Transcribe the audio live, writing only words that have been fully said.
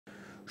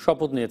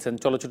শপথ নিয়েছেন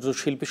চলচ্চিত্র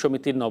শিল্পী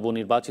সমিতির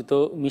নবনির্বাচিত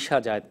মিশা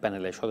জায়েদ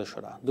প্যানেলের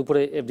সদস্যরা।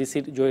 দুপুরে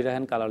এফডিসির জয়ী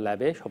রায়হান কালার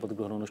ল্যাবে শপথ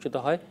গ্রহণ অনুষ্ঠিত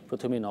হয়।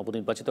 প্রথমে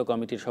নবনির্বাচিত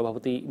কমিটির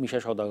সভাপতি মিশা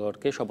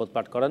সওদাগরকে শপথ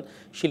পাঠ করান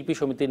শিল্পী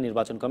সমিতির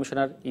নির্বাচন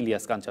কমিশনার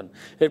ইলিয়াস কাঞ্চন।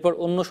 এরপর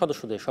অন্য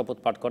সদস্যদের শপথ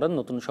পাঠ করান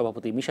নতুন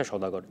সভাপতি মিশা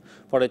সওদাগর।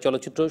 পরে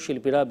চলচ্চিত্র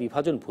শিল্পীরা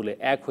বিভাজন ভুলে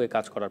এক হয়ে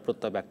কাজ করার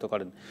প্রত্যয় ব্যক্ত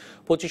করেন।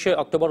 25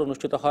 অক্টোবর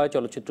অনুষ্ঠিত হয়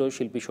চলচ্চিত্র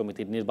শিল্পী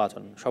সমিতির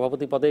নির্বাচন।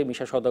 সভাপতি পদে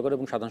মিশা সওদাগর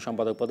এবং সাধারণ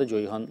সম্পাদক পদে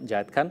জয়ী হন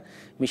জায়েদ খান।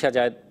 মিশা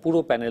জায়েদ পুরো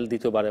প্যানেল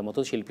দ্বিতীয়বারের মতো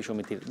শিল্পী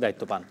সমিতির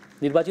দায়িত্ব পান।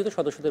 নির্বাচিত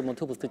সদস্যদের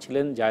মধ্যে উপস্থিত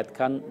ছিলেন জায়েদ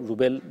খান,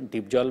 রুবেল,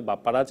 ডিপজল,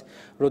 বাপ্পারাজ,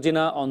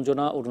 রোজিনা,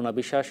 অঞ্জনা, অরুণা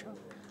বিশ্বাস,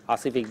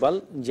 আসিফ ইকবাল,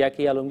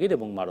 জ্যাকি আলমগীর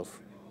এবং মারুফ।